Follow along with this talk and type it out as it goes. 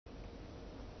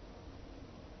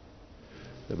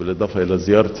بالإضافة إلى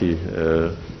زيارتي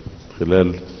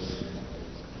خلال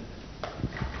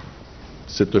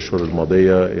 6 أشهر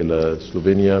الماضية إلى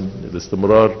سلوفينيا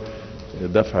لاستمرار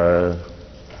دفع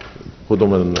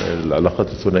قدما العلاقات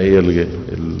الثنائية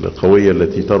القوية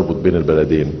التي تربط بين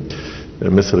البلدين.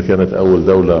 مصر كانت أول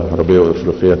دولة عربية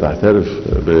وأفريقية تعترف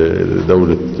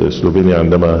بدولة سلوفينيا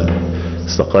عندما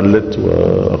استقلت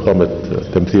وأقامت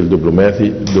تمثيل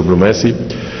دبلوماسي،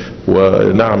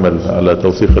 ونعمل على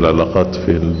توثيق العلاقات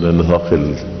في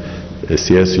النطاق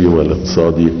السياسي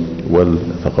والاقتصادي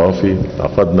والثقافي.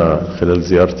 عقدنا خلال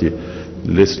زيارتي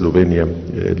لسلوفينيا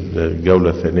الجولة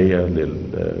الثانية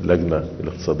للجنة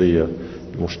الاقتصادية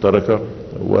المشتركة،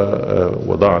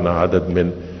 ووضعنا عدد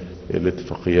من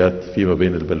الاتفاقيات فيما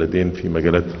بين البلدين في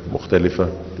مجالات مختلفة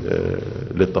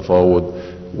للتفاوض،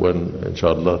 وإن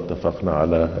شاء الله اتفقنا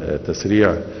على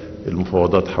تسريع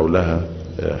المفاوضات حولها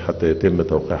حتى يتم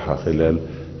توقيعها خلال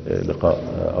لقاء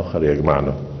آخر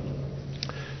يجمعنا.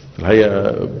 في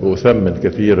الحقيقة أثمن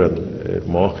كثيرا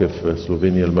مواقف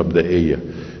سلوفينيا المبدئية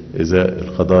إزاء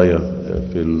القضايا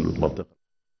في المنطقة.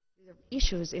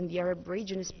 Issues in the Arab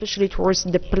region, especially towards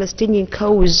the Palestinian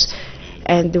cause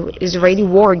and the Israeli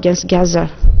war against Gaza.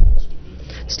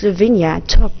 Slovenia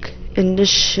took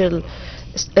initial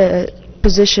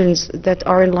positions that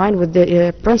are in line with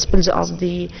the principles of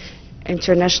the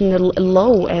international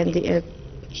law and the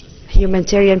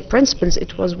humanitarian principles.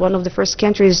 It was one of the first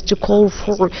countries to call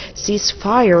for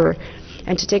ceasefire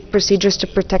and to take procedures to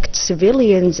protect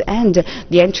civilians and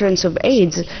the entrance of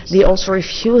aid. They also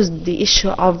refused the issue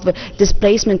of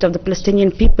displacement of the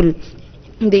Palestinian people.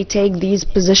 They take these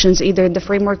positions either in the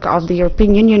framework of the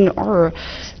European Union or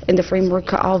in the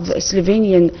framework of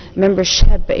Slovenian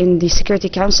membership in the Security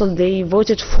Council. They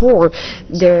voted for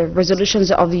the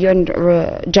resolutions of the UN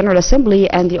General Assembly,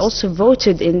 and they also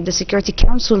voted in the Security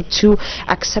Council to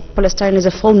accept Palestine as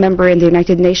a full member in the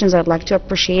United Nations. I'd like to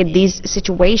appreciate these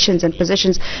situations and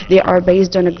positions. They are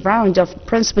based on a ground of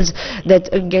principles that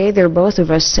gather both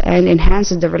of us and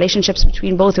enhances the relationships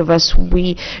between both of us.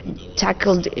 We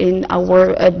tackled in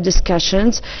our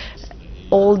discussions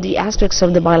all the aspects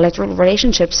of the bilateral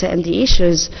relationships and the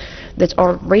issues that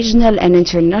are regional and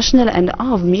international and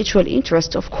of mutual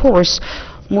interest. Of course,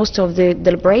 most of the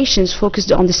deliberations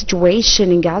focused on the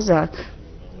situation in Gaza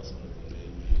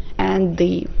and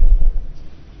the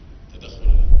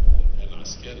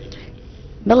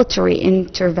military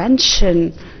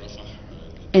intervention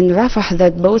in Rafah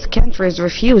that both countries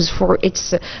refuse for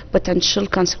its potential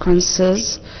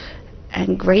consequences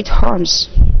and great harms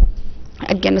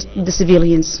against the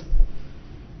civilians.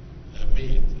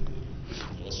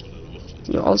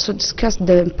 We also discussed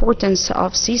the importance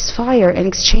of ceasefire and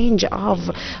exchange of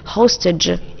hostage.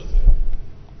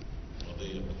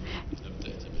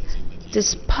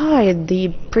 Despite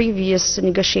the previous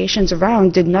negotiations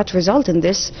around did not result in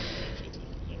this,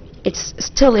 it's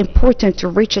still important to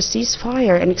reach a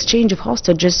ceasefire and exchange of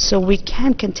hostages so we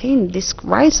can contain this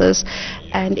crisis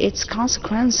and its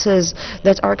consequences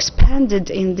that are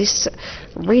expanded in this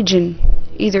region,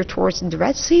 either towards the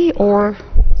Red Sea or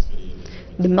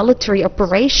the military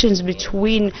operations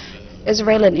between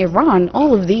Israel and Iran.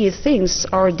 All of these things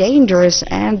are dangerous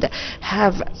and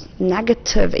have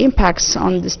negative impacts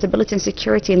on the stability and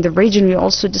security in the region. We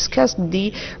also discussed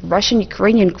the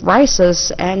Russian-Ukrainian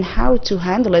crisis and how to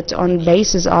handle it on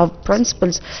basis of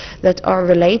principles that are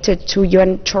related to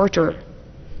UN Charter.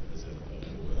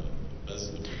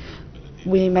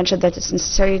 We mentioned that it's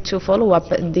necessary to follow up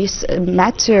this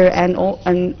matter, and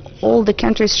all the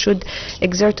countries should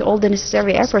exert all the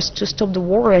necessary efforts to stop the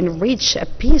war and reach a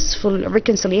peaceful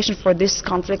reconciliation for this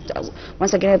conflict.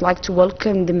 Once again, I'd like to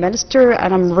welcome the minister,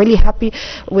 and I'm really happy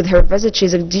with her visit.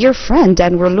 She's a dear friend,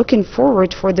 and we're looking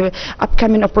forward for the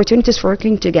upcoming opportunities for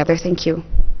working together. Thank you.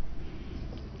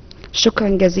 شكرا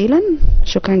جزيلا.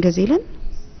 شكرا جزيلا.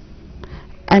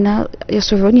 أنا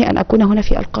يسرني أن أكون هنا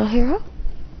في القاهرة.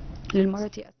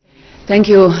 Thank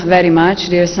you very much,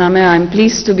 dear Sameh. I'm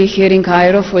pleased to be here in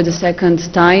Cairo for the second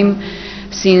time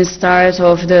since start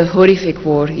of the horrific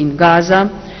war in Gaza,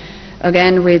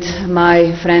 again with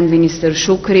my friend Minister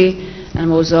Shoukry.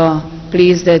 I'm also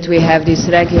pleased that we have these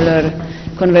regular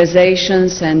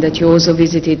conversations and that you also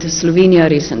visited Slovenia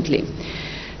recently.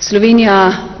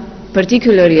 Slovenia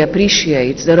particularly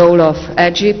appreciates the role of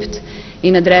Egypt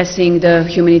in addressing the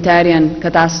humanitarian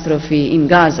catastrophe in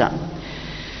Gaza.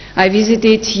 I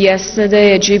visited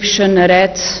yesterday Egyptian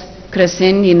Red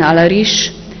Crescent in Al Arish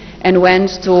and went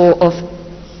to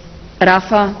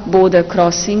Rafah border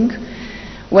crossing,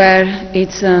 where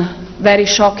it's very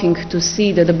shocking to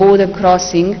see that the border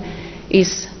crossing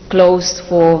is closed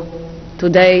for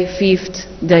today,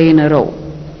 5th day in a row.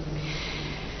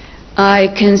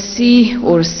 I can see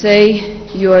or say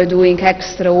you are doing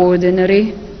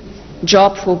extraordinary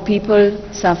job for people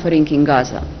suffering in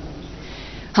Gaza.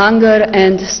 Hunger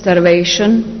and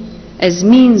starvation as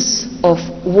means of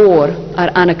war are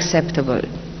unacceptable.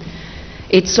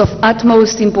 It's of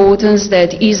utmost importance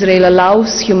that Israel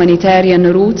allows humanitarian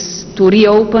routes to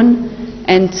reopen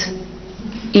and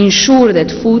ensure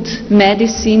that food,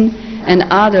 medicine and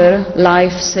other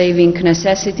life-saving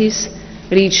necessities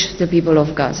reach the people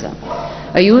of Gaza.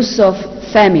 A use of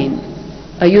famine,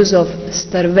 a use of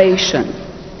starvation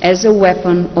as a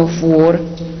weapon of war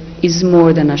is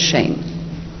more than a shame.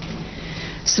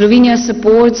 Slovenia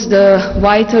supports the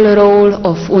vital role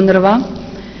of UNRWA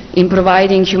in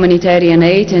providing humanitarian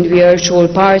aid, and we urge all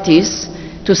parties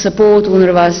to support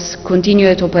UNRWA's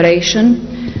continued operation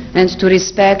and to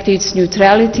respect its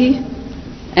neutrality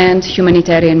and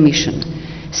humanitarian mission.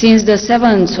 Since the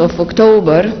 7th of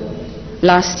October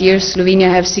last year, Slovenia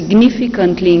has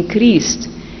significantly increased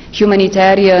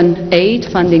humanitarian aid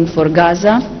funding for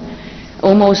Gaza.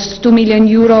 Almost €2 million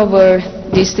were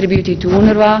distributed to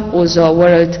UNRWA, also a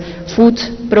World Food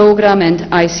Programme and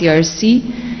ICRC.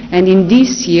 And in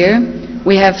this year,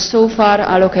 we have so far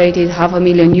allocated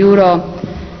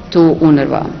 €500,000 to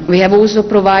UNRWA. We have also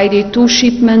provided 2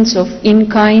 shipments of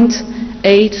in-kind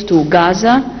aid to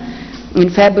Gaza in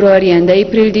February and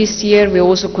April this year. We're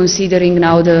also considering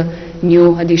now the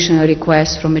new additional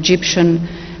requests from Egyptian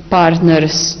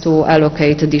partners to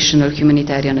allocate additional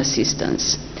humanitarian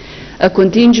assistance. A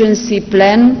contingency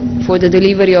plan for the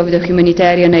delivery of the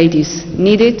humanitarian aid is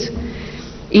needed.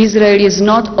 Israel is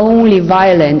not only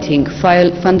violating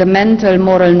fundamental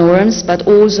moral norms, but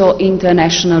also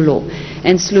international law.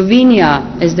 And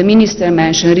Slovenia, as the Minister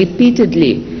mentioned,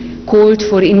 repeatedly called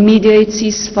for immediate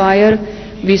ceasefire.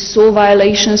 We saw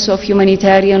violations of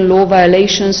humanitarian law,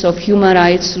 violations of human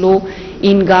rights law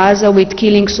in Gaza, with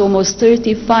killings almost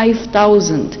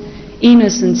 35,000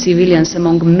 innocent civilians,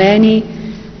 among many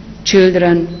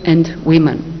children and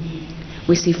women.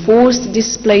 We see forced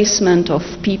displacement of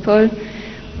people.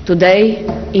 Today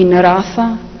in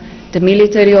Rafah, the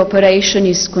military operation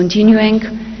is continuing,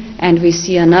 and we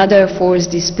see another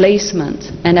forced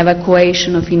displacement and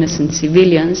evacuation of innocent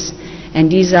civilians,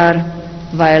 and these are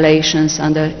violations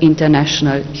under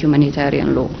international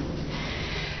humanitarian law.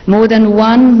 More than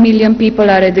 1 million people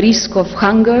are at risk of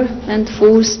hunger and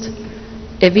forced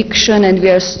eviction, and we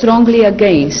are strongly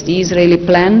against the Israeli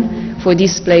plan for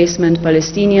displacement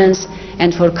Palestinians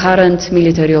and for current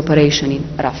military operation in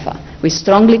Rafah. We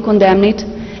strongly condemn it,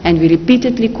 and we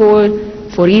repeatedly call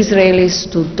for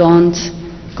Israelis to don't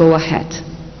go ahead.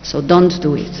 So don't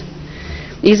do it.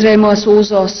 Israel must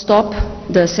also stop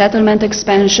the settlement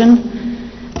expansion,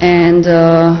 and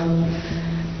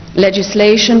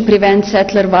legislation prevents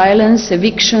settler violence,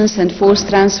 evictions and forced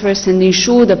transfers, and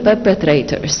ensure the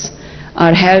perpetrators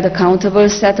are held accountable.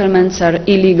 Settlements are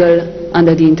illegal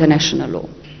under the international law.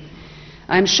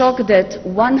 I am shocked that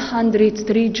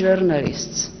 103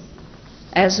 journalists,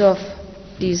 as of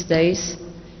these days,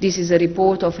 this is a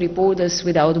report of Reporters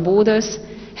Without Borders,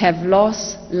 have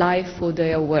lost life for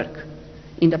their work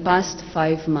in the past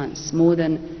 5 months. More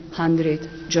than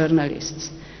 100 journalists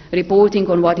reporting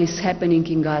on what is happening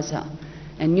in Gaza,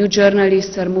 and new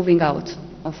journalists are moving out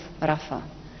of Rafah.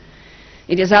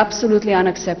 It is absolutely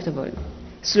unacceptable.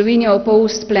 Slovenia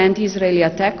opposed planned Israeli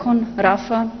attack on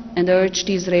Rafah and urged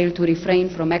Israel to refrain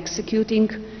from executing,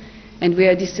 and we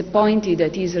are disappointed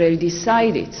that Israel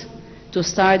decided to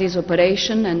start this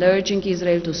operation, and urging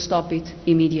Israel to stop it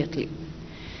immediately.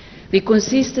 We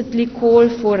consistently call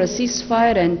for a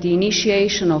ceasefire and the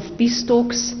initiation of peace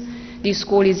talks. This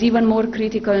call is even more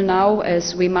critical now,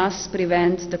 as we must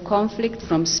prevent the conflict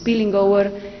from spilling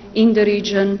over in the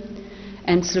region,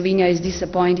 and Slovenia is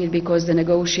disappointed because the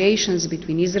negotiations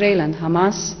between Israel and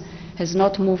Hamas has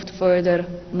not moved further,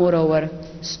 moreover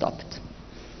stopped.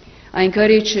 I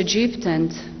encourage Egypt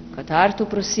and Qatar to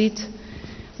proceed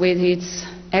with its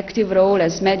active role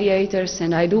as mediators,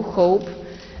 and I do hope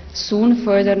soon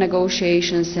further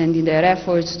negotiations and in their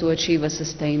efforts to achieve a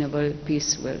sustainable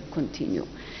peace will continue.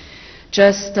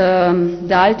 Just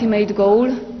the ultimate goal,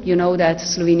 you know that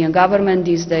Slovenian government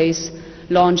these days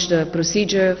launched a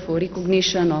procedure for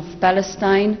recognition of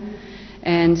Palestine,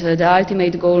 and the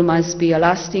ultimate goal must be a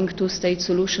lasting two-state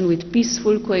solution with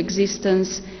peaceful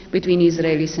coexistence between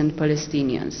Israelis and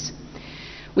Palestinians.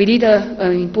 We did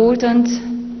an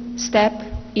important step,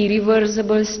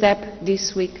 irreversible step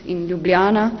this week in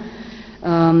Ljubljana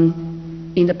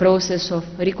in the process of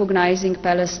recognizing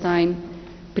Palestine.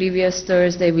 Previous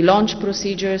Thursday we launched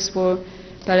procedures for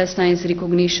Palestine's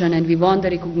recognition, and we want the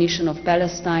recognition of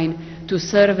Palestine to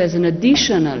serve as an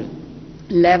additional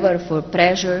lever for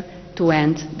pressure to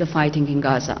end the fighting in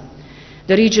Gaza.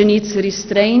 The region needs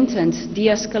restraint and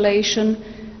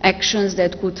de-escalation. Actions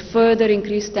that could further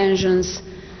increase tensions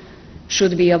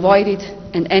should be avoided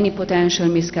and any potential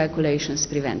miscalculations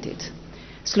prevented.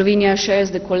 Slovenia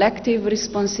shares the collective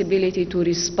responsibility to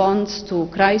respond to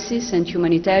crisis and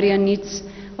humanitarian needs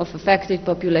of affected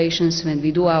populations when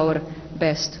we do our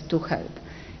best to help.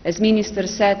 As Minister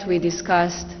said, we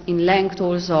discussed in length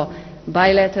also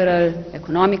bilateral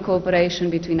economic cooperation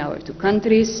between our two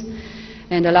countries.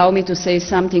 And allow me to say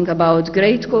something about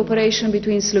great cooperation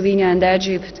between Slovenia and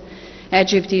Egypt.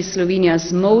 Egypt is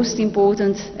Slovenia's most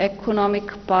important economic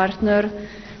partner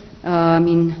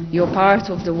in your part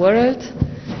of the world,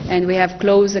 and we have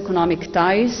close economic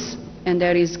ties, and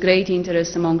there is great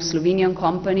interest among Slovenian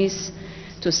companies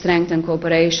to strengthen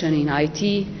cooperation in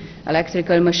IT,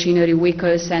 electrical machinery,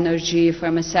 vehicles, energy,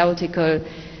 pharmaceutical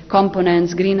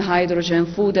components, green hydrogen,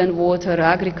 food and water,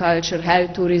 agriculture,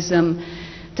 health, tourism,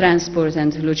 transport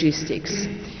and logistics.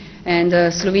 And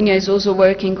Slovenia is also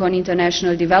working on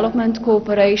international development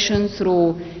cooperation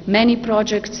through many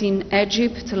projects in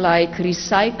Egypt, like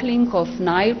recycling of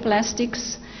Nile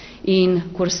plastics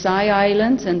in Kursai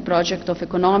Island and project of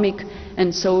economic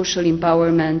and social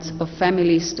empowerment of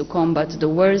families to combat the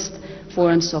worst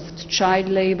forms of child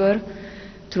labor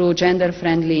through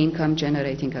gender-friendly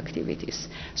income-generating activities.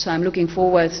 So I'm looking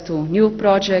forward to new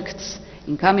projects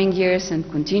in coming years and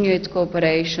continued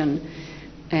cooperation,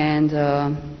 and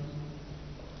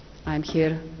I'm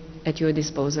here at your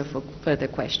disposal for further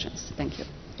questions. Thank you.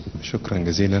 شكرا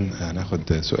جزيلا.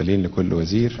 هناخد سؤالين لكل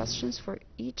وزير. Questions for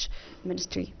each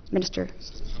minister.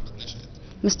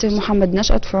 Mr. Mohammed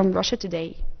Nashat from Russia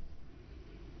Today.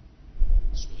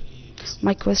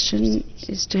 My question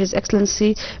is to His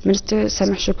Excellency Minister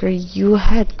Sameh Shoukry. You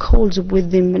had calls with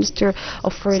the Minister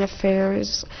of Foreign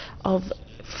Affairs of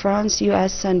France,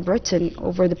 US and Britain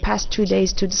over the past 2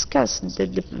 days to discuss the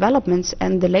developments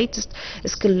and the latest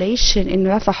escalation in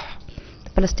Rafah, the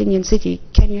Palestinian city.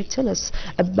 Can you tell us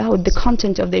about the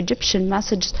content of the Egyptian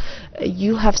message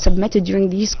you have submitted during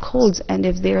these calls, and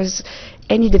if there's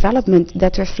any development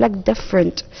that reflect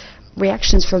different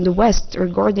reactions from the West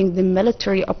regarding the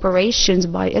military operations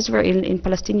by Israel in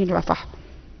Palestinian Rafah?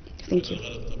 Thank you.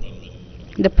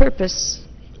 The purpose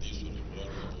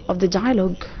of the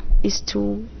dialogue is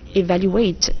to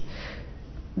evaluate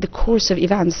the course of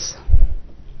events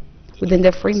within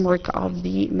the framework of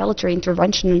the military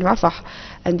intervention in Rafah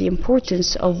and the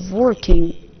importance of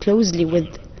working closely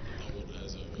with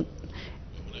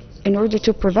in order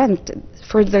to prevent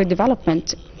further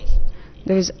development.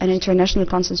 There is an international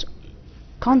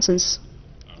consensus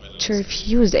to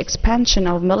refuse the expansion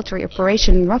of military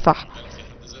operation in Rafah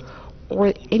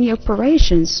or any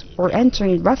operations or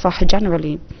entering Rafah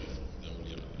generally.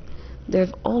 There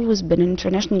have always been an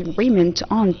international agreement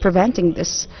on preventing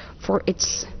this for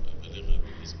its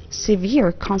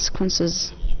severe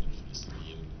consequences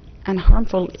and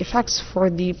harmful effects for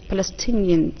the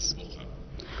Palestinians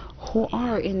who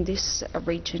are in this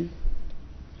region.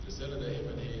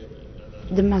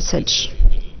 The message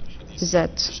is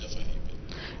that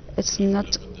it's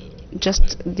not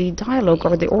just the dialogue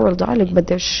or the oral dialogue, but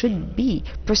there should be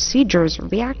procedures,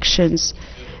 reactions,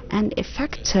 and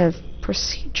effective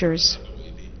procedures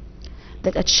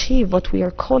that achieve what we are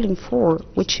calling for,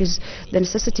 which is the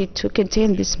necessity to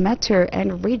contain this matter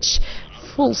and reach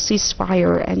full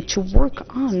ceasefire and to work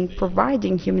on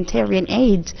providing humanitarian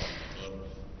aid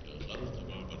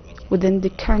within the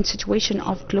current situation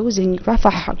of closing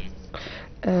Rafah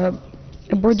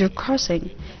border crossing.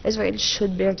 Israel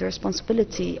should bear the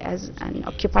responsibility as an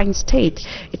occupying state.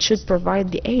 It should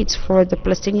provide the aids for the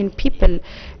Palestinian people.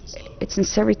 It's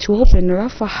necessary to open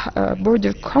Rafah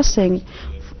border crossing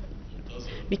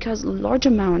because large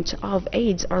amount of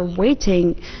aids are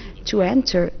waiting to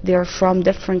enter there from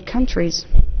different countries.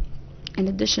 In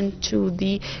addition to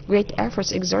the great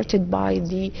efforts exerted by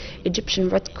the Egyptian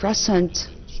Red Crescent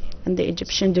and the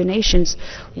Egyptian donations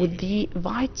with the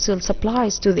vital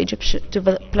supplies to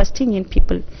the Palestinian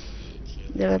people,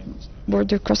 the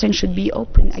border crossing should be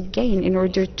open again in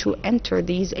order to enter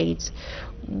these aids.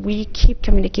 We keep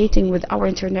communicating with our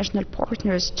international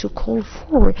partners to call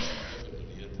for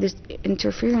this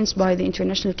interference by the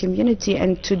international community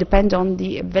and to depend on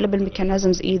the available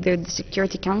mechanisms, either the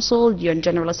Security Council, the UN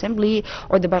General Assembly,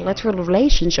 or the bilateral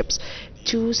relationships,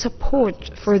 to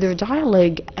support further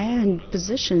dialogue and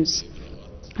positions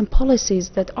and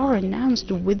policies that are announced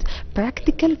with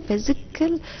practical,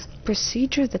 physical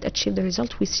procedures that achieve the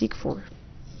result we seek for.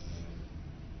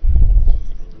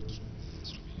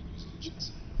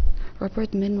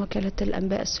 Report من وكالة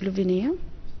الأنباء السلوفينية.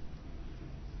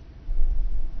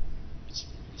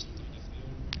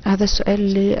 هذا السؤال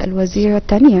للوزيرة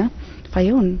الثانية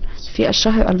فايون. في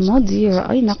الشهر الماضي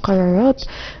رأينا قرارات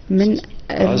من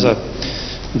Gaza,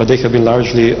 but they have been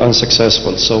largely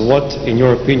unsuccessful. So what, in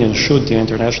your opinion, should the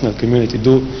international community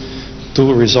do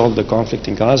to resolve the conflict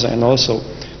in Gaza? And also,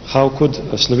 how could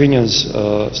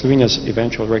Slovenia's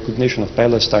eventual recognition of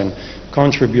Palestine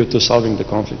contribute to solving the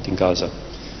conflict in Gaza?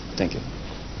 Thank you.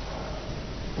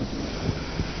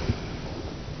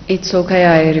 It's okay,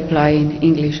 I reply in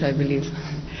English, I believe.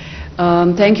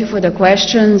 Thank you for the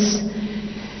questions.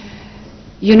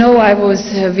 You know, I was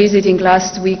visiting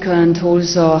last weekend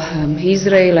also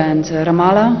Israel and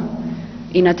Ramallah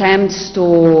in attempts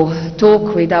to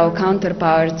talk with our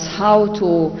counterparts how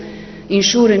to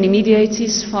ensure an immediate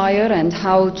ceasefire and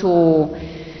how to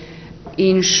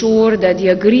ensure that the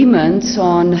agreements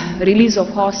on release of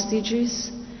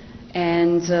hostages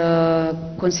and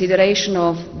consideration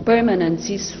of permanent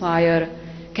ceasefire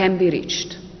can be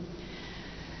reached.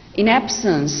 In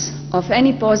absence of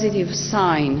any positive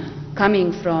sign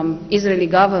coming from Israeli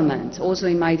government, also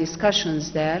in my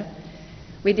discussions there,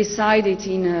 we decided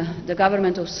in the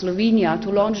government of Slovenia to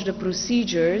launch the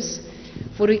procedures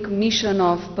for recognition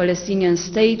of Palestinian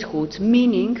statehood,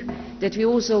 meaning that we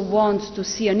also want to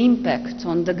see an impact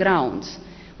on the ground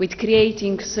with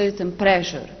creating certain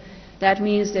pressure. That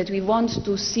means that we want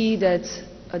to see that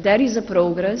there is a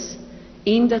progress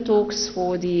in the talks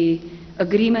for the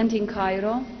agreement in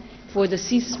Cairo, for the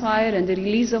ceasefire and the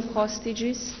release of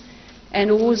hostages, and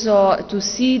also to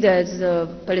see that the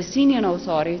Palestinian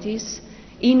authorities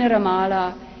in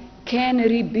Ramallah can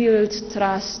rebuild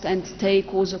trust and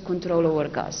take also control over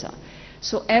Gaza.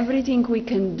 So everything we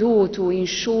can do to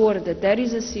ensure that there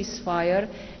is a ceasefire,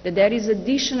 that there is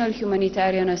additional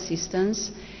humanitarian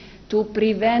assistance to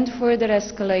prevent further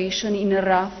escalation in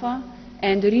Rafah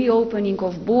and reopening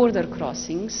of border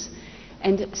crossings,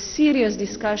 and serious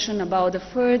discussion about the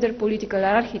further political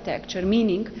architecture,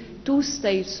 meaning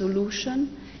two-state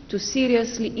solution, to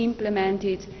seriously implement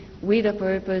it with the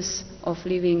purpose of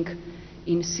living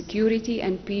in security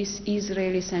and peace,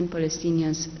 Israelis and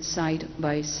Palestinians side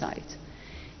by side.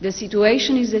 The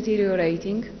situation is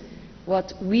deteriorating.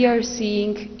 What we are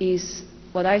seeing is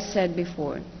what I said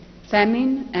before,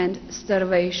 famine and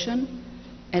starvation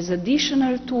as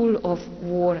additional tool of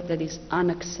war that is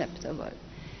unacceptable.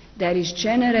 There is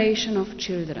generation of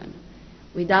children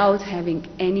without having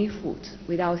any food,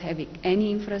 without having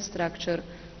any infrastructure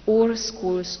or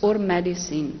schools or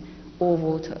medicine or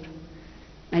water.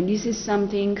 And this is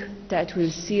something that will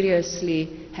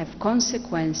seriously have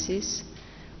consequences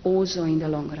also in the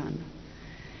long run.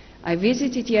 I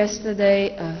visited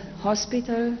yesterday a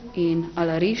hospital in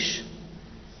Al-Arish,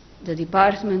 the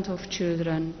Department of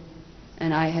Children,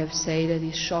 and I have said that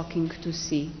it's shocking to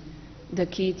see the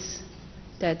kids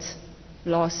that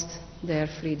lost their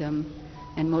freedom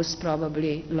and most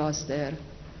probably lost their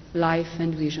life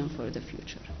and vision for the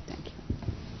future. Thank you.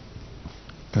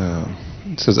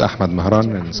 This is Ahmed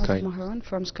Mahran in Sky. Mahran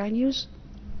from Sky News.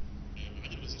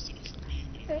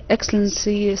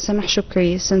 Excellency Samah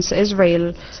Shoukry, since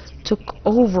Israel took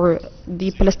over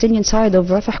the Palestinian side of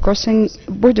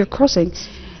Rafah border crossing,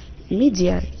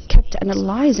 media kept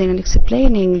analyzing and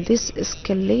explaining this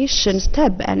escalation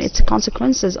step and its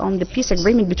consequences on the peace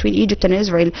agreement between Egypt and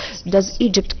Israel. Does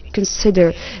Egypt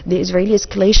consider the Israeli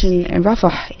escalation in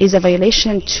Rafah is a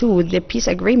violation to the peace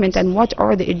agreement, and what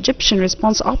are the Egyptian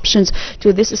response options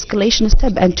to this escalation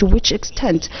step, and to which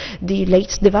extent the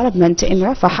latest development in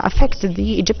Rafah affect the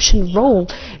Egyptian role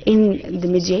in the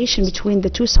mediation between the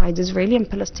two sides, Israeli and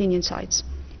Palestinian sides?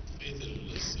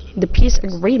 The peace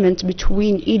agreement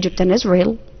between Egypt and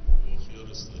Israel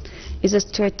is a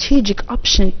strategic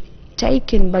option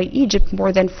taken by Egypt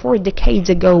more than 4 decades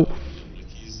ago.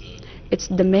 It's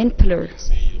the main pillar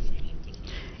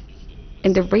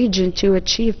in the region to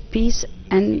achieve peace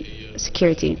and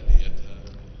security.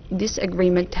 This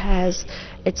agreement has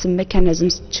its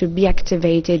mechanisms to be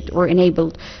activated or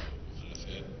enabled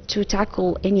to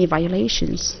tackle any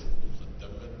violations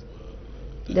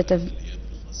that have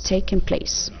taken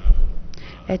place.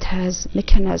 It has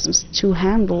mechanisms to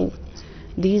handle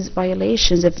these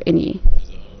violations, if any.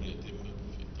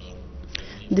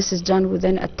 This is done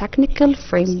within a technical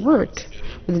framework,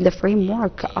 within the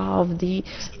framework of the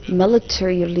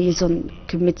military liaison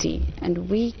committee, and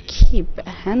we keep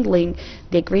handling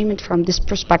the agreement from this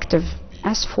perspective.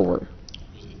 As for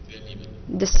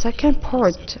the second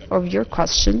part of your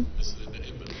question,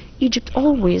 Egypt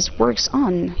always works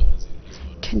on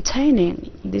containing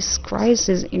this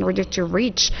crisis in order to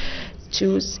reach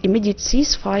to immediate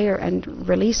ceasefire and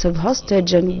release of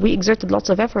hostage, and we exerted lots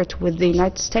of effort with the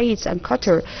United States and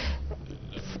Qatar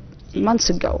months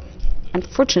ago.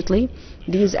 Unfortunately,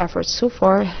 these efforts so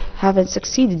far haven't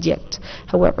succeeded yet.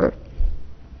 However,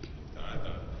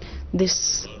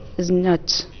 this is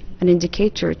not an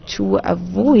indicator to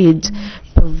avoid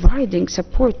providing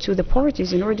support to the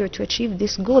parties in order to achieve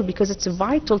this goal, because it's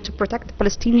vital to protect the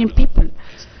Palestinian people.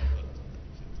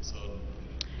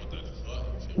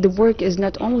 The work is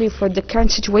not only for the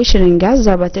current situation in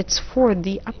Gaza, but it's for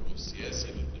the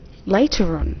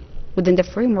later on, within the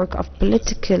framework of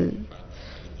political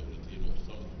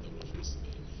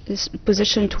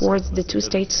position towards the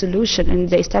two-state solution and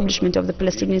the establishment of the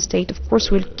Palestinian state. Of course,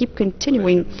 we'll keep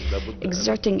continuing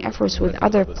exerting efforts with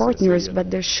other partners, but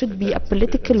there should be a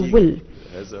political will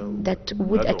that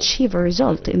would achieve a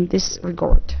result in this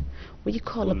regard. We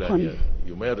call upon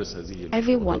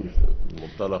everyone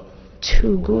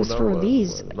to go through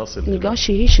these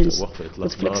negotiations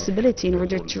with flexibility in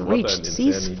order to reach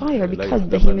ceasefire, because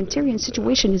the humanitarian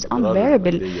situation is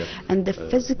unbearable and the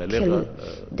physical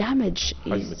damage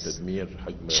is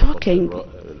shocking.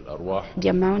 The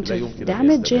amount of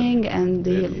damaging and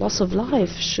the loss of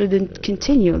life shouldn't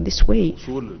continue this way.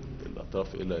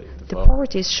 The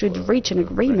parties should reach an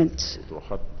agreement.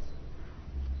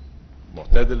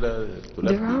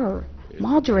 There are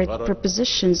moderate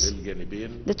propositions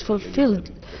that fulfill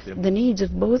the needs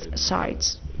of both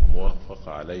sides.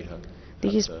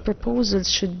 These proposals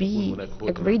should be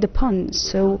agreed upon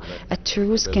so a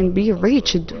truce can be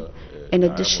reached, in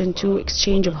addition to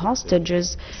exchange of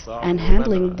hostages and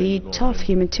handling the tough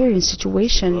humanitarian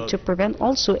situation to prevent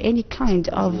also any kind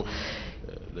of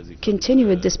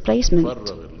continued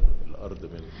displacement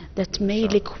that may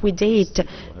liquidate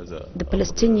the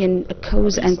Palestinian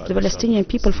cause and the Palestinian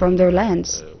people from their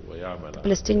lands. The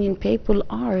Palestinian people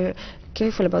are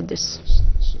careful about this.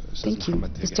 Thank you.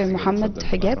 Mr. Muhammad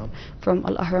Hijab from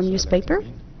Al Ahram newspaper.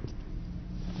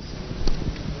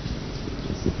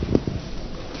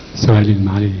 سؤالي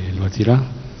لمعالي الوزيرة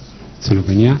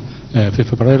سلوفينيا. في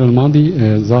فبراير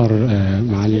الماضي زار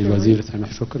معالي الوزير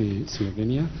سامح شكري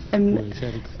سلوفينيا.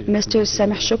 Mr.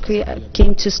 Sameh Shoukry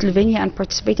came to Slovenia and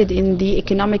participated in the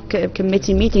economic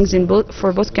committee meetings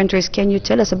for both countries. Can you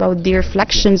tell us about the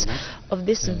reflections of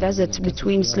this visit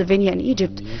between Slovenia and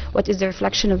Egypt? What is the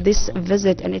reflection of this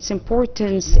visit and its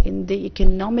importance in the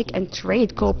economic and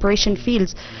trade cooperation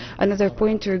fields? Another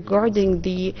point regarding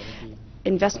the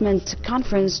investment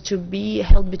conference to be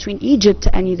held between Egypt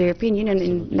and the European Union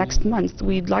in next month.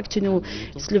 We'd like to know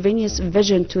Slovenia's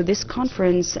vision to this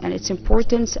conference and its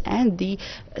importance and the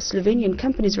Slovenian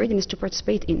companies' readiness to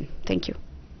participate in. Thank you.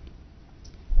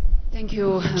 Thank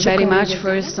you very much.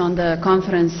 First, on the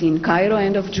conference in Cairo,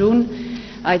 end of June.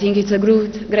 I think it's a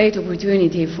great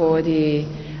opportunity for the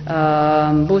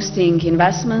boosting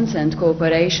investments and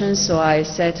cooperation. So I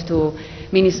said to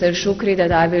Minister Shoukry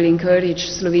that I will encourage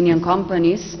Slovenian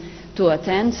companies to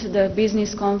attend the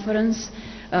business conference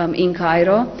in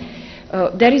Cairo.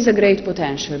 There is a great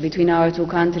potential between our two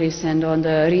countries, and on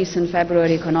the recent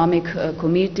February Economic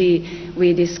Committee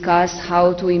we discussed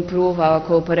how to improve our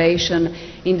cooperation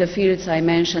in the fields I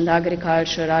mentioned: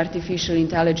 agriculture, artificial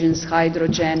intelligence,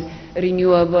 hydrogen,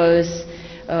 renewables.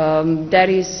 There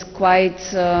is quite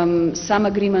some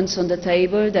agreements on the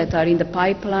table that are in the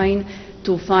pipeline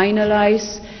to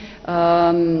finalize.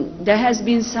 There has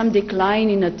been some decline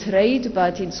in the trade,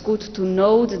 but it's good to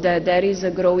note that there is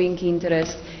a growing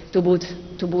interest to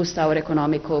boost our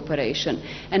economic cooperation.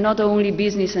 And not only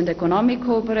business and economic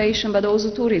cooperation, but also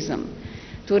tourism.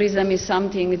 Tourism is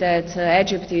something that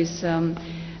Egypt is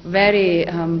very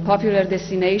popular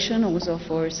destination also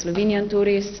for Slovenian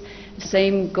tourists. The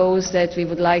same goes that we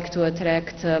would like to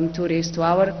attract tourists to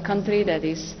our country that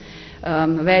is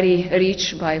very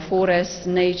rich by forests,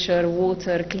 nature,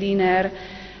 water, clean air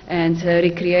and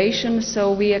recreation.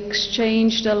 So we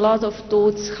exchanged a lot of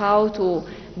thoughts how to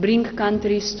bring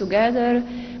countries together,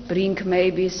 bring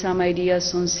maybe some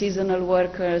ideas on seasonal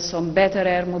workers, on better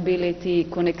air mobility,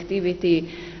 connectivity.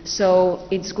 So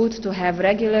it's good to have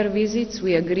regular visits.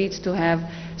 We agreed to have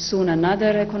soon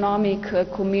another economic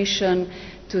commission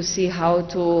to see how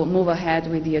to move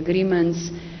ahead with the agreements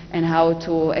and how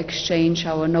to exchange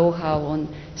our know-how on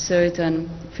certain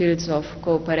fields of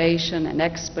cooperation and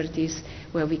expertise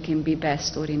where we can be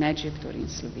best, or in Egypt or in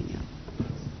Slovenia.